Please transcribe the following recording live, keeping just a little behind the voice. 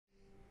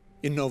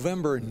In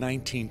November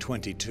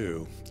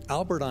 1922,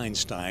 Albert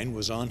Einstein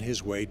was on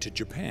his way to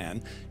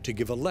Japan to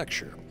give a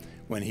lecture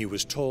when he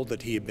was told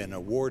that he had been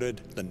awarded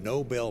the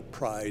Nobel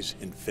Prize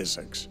in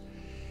physics.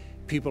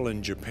 People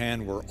in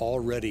Japan were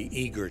already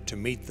eager to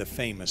meet the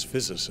famous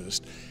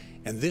physicist,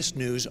 and this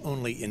news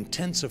only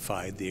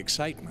intensified the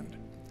excitement.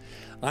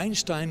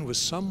 Einstein was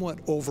somewhat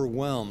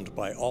overwhelmed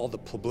by all the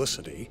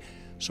publicity,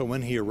 so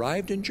when he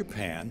arrived in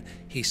Japan,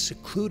 he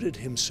secluded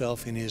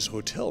himself in his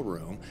hotel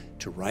room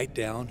to write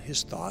down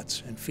his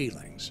thoughts and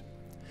feelings.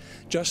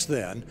 Just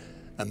then,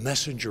 a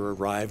messenger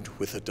arrived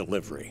with a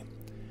delivery.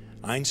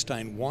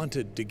 Einstein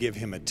wanted to give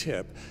him a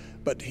tip,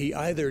 but he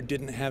either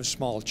didn't have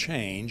small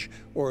change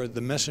or the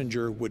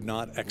messenger would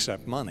not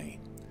accept money.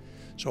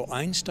 So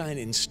Einstein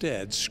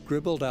instead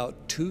scribbled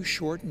out 2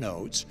 short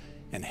notes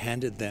and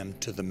handed them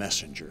to the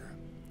messenger.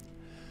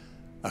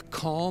 A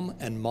calm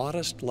and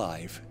modest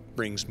life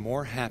brings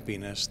more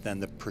happiness than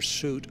the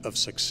pursuit of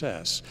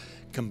success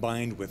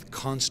combined with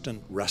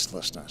constant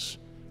restlessness,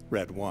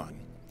 read one.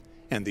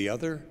 And the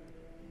other,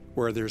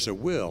 where there's a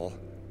will,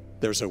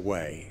 there's a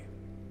way.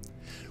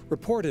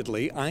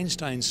 Reportedly,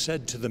 Einstein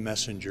said to the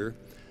messenger,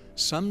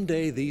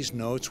 "Someday these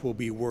notes will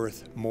be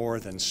worth more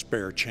than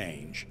spare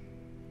change."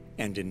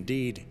 And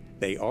indeed,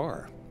 they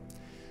are.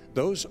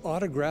 Those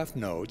autographed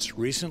notes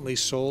recently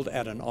sold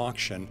at an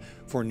auction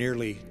for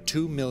nearly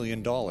 $2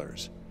 million.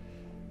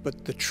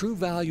 But the true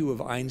value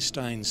of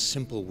Einstein's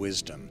simple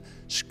wisdom,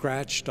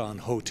 scratched on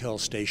hotel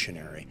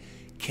stationery,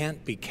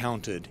 can't be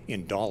counted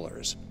in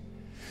dollars.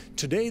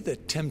 Today, the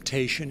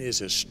temptation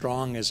is as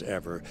strong as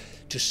ever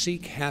to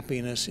seek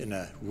happiness in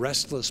a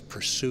restless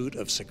pursuit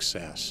of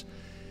success.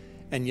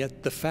 And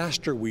yet, the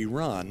faster we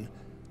run,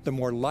 the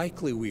more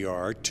likely we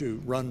are to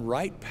run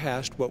right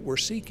past what we're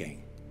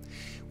seeking.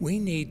 We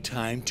need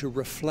time to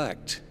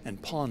reflect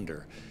and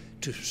ponder,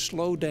 to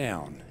slow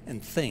down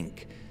and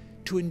think,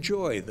 to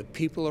enjoy the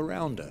people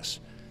around us,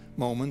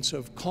 moments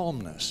of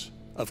calmness,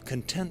 of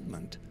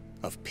contentment,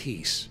 of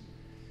peace,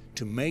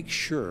 to make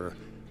sure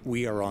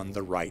we are on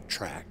the right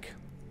track.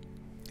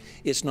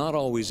 It's not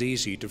always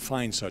easy to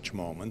find such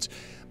moments,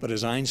 but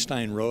as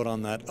Einstein wrote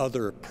on that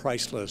other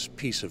priceless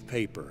piece of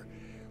paper,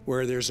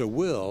 where there's a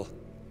will,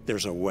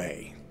 there's a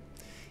way.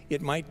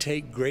 It might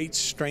take great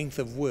strength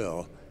of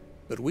will,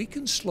 but we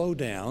can slow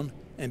down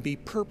and be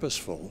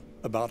purposeful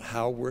about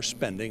how we're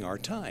spending our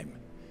time.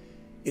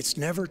 It's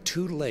never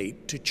too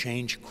late to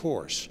change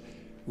course,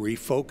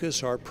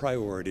 refocus our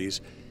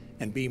priorities,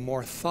 and be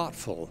more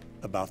thoughtful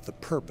about the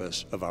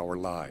purpose of our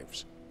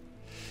lives.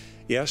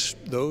 Yes,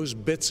 those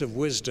bits of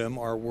wisdom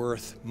are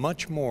worth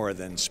much more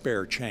than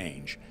spare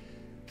change.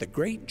 The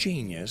great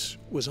genius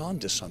was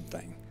onto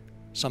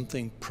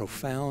something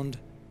profound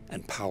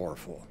and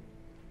powerful.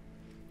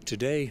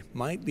 Today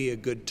might be a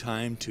good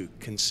time to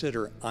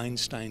consider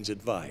Einstein's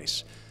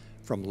advice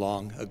from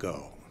long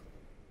ago.